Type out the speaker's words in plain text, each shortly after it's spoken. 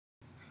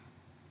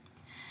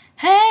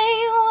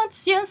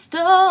what's your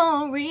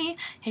story?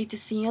 Hate to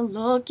see you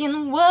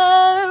looking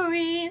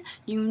worried.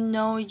 You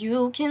know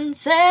you can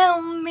tell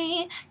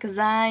me, 'cause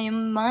I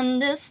am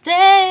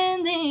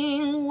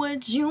understanding.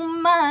 Would you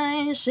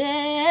mind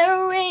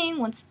sharing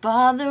what's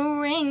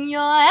bothering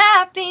your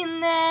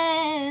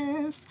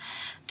happiness?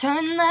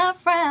 Turn that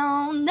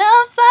frown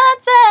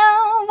upside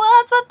down.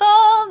 What's with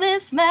all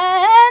this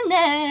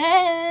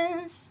madness?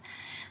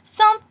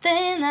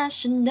 Something I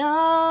should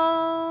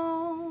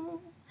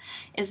know.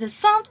 Is there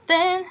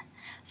something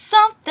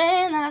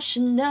I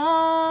should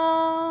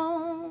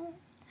know?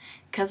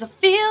 'Cause I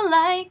feel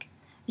like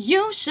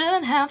you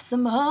should have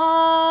some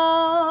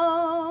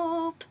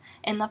hope.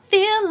 And I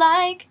feel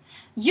like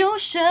you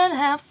should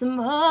have some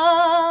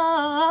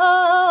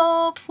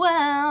hope.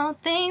 Well,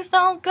 things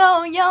don't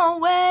go your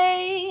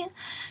way.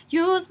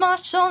 Use my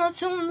shoulder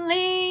to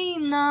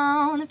lean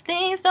on. If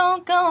things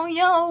don't go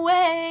your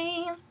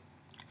way,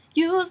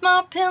 use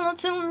my pillow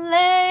to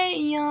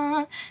lay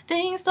on.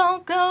 Things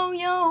don't go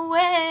your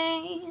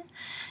way,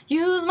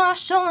 use my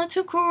shoulder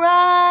to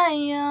cry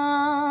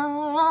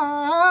on.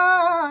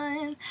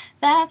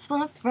 That's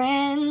what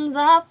friends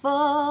are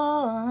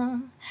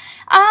for.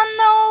 I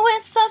know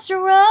it's a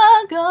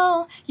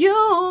struggle.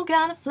 You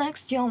gotta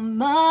flex your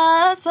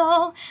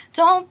muscle.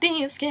 Don't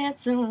be scared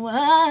to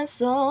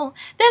hustle.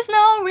 There's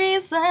no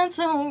reason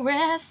to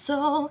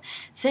wrestle.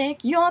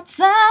 Take your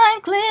time,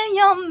 clear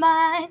your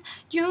mind.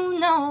 You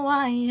know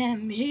I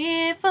am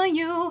here for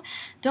you.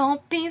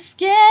 Don't be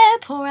scared,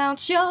 pour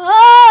out your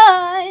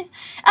heart.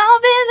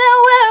 I'll be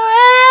there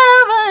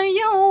wherever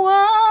you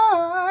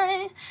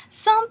want.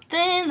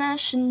 Something I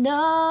should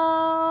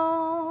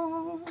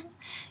know.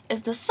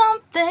 Is there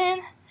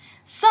something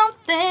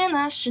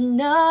I should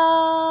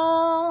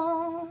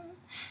know?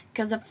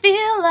 'Cause I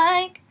feel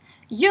like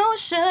you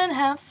should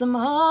have some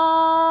hope.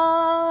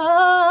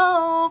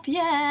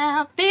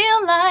 Yeah, I feel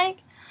like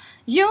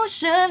you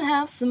should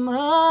have some hope.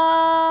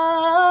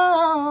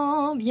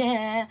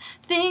 Yeah,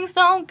 things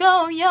don't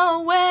go your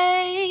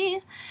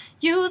way,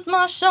 use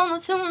my shoulder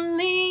to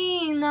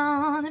lean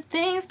on. If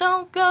things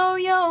don't go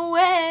your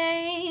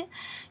way,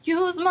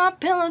 use my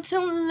pillow to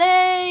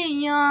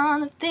lay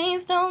on. If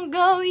things don't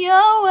go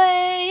your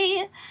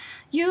way,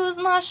 use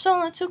my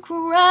shoulder to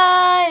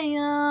cry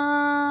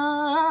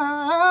on.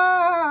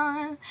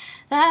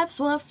 That's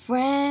what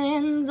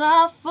friends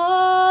are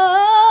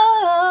for.